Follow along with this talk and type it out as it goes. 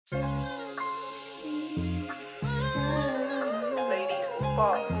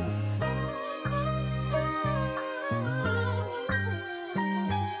SPARX.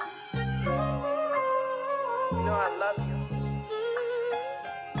 You know I love you.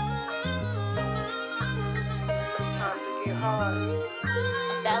 Sometimes it get hard.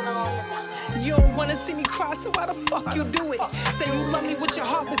 You don't wanna see me cry, so why the fuck you do it? Say you love me with your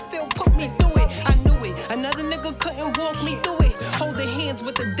heart, but still put me through it. I knew it, another nigga couldn't walk me through it. Holding hands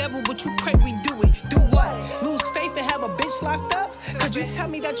with the devil, but you pray we do it. Do what? Lose faith and have a bitch locked up? Could you tell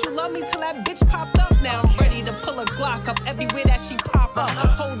me that you love me till that bitch popped up? Now I'm ready to pull a Glock up everywhere that she pop up.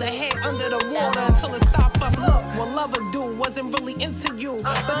 Hold her head under the water until it stop up. Look, what lover do wasn't really into you,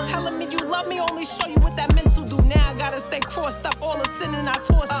 but telling me you love me only show you what that mental do. Now I gotta stay crossed up, all the sinning I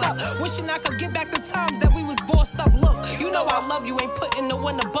tossed up. Wishing I could get back the times that we was bossed up. Look, you know I love you, ain't putting no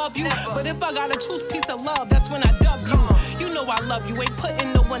one above you. But if I gotta choose peace or love, that's when I dub you. You know I love you, ain't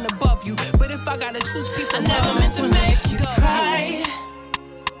putting no one above you. But if I gotta choose peace or love, I never meant to make you cry.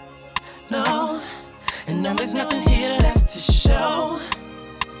 No, and now there's nothing here left to show.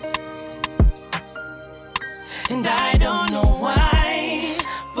 And I don't know why,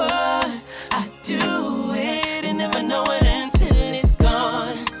 but I do it and never know it until it's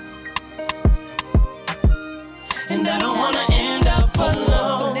gone. And I don't wanna end up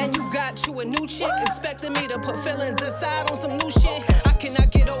alone. So then you got you a new chick, expecting me to put feelings inside on some new shit. I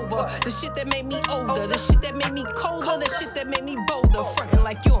cannot get over the shit that made me older, the shit that made me colder, the shit that made me bolder. Frontin'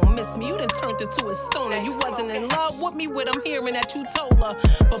 like you don't miss me, you done turned into a stoner. You wasn't in love with me, what I'm hearing that you told her.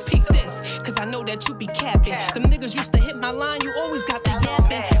 But peep this, cause I know that you be capping. Them niggas used to hit my line, you always got the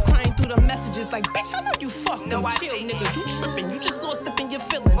yapping. Crying through the messages like, bitch, I know you fucked them. Chill, nigga, you tripping, you just lost up in your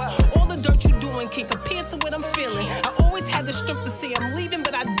feelings. All the dirt you doing can't compare to what I'm feeling. I always had the strength to say I'm leaving,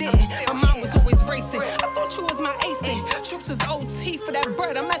 but I didn't. My mind was always racing, I thought you was my acing. Trips is OT for that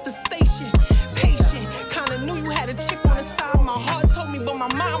bread, I'm at the station. Patient, kinda knew you had a chick on the side. My heart told me, but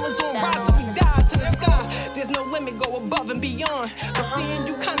my mind was on ride till we died to the sky. There's no limit, go above and beyond. But seeing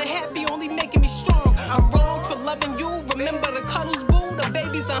you kinda happy only making me strong. I'm wrong for loving you, remember the cuddles, boo, the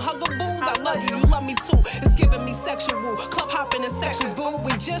babies and huggaboos. I love you, you love me too. It's giving me sexual, club hopping in sections, boo.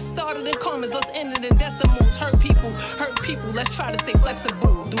 We just started in commas, let's end it in decimals. Hurt people, let's try to stay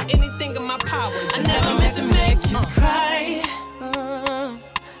flexible. Do anything in my power. I never meant to make you cry.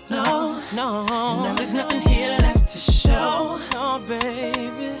 No, No, now there's nothing here left to show. no,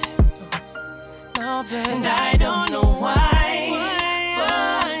 baby. No, baby. And I don't know why, but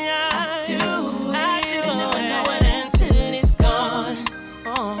I do it and never know it until it's gone.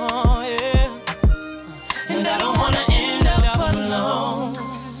 Oh, yeah. And I don't wanna end up alone.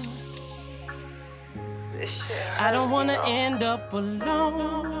 This shit hurt, I don't wanna you know? end up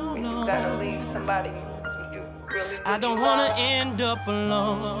alone. When you gotta leave somebody you really I don't love, wanna end up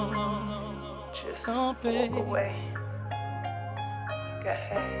alone. just Oh, baby. walk away. Go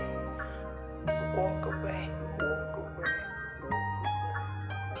ahead. Walk away. Walk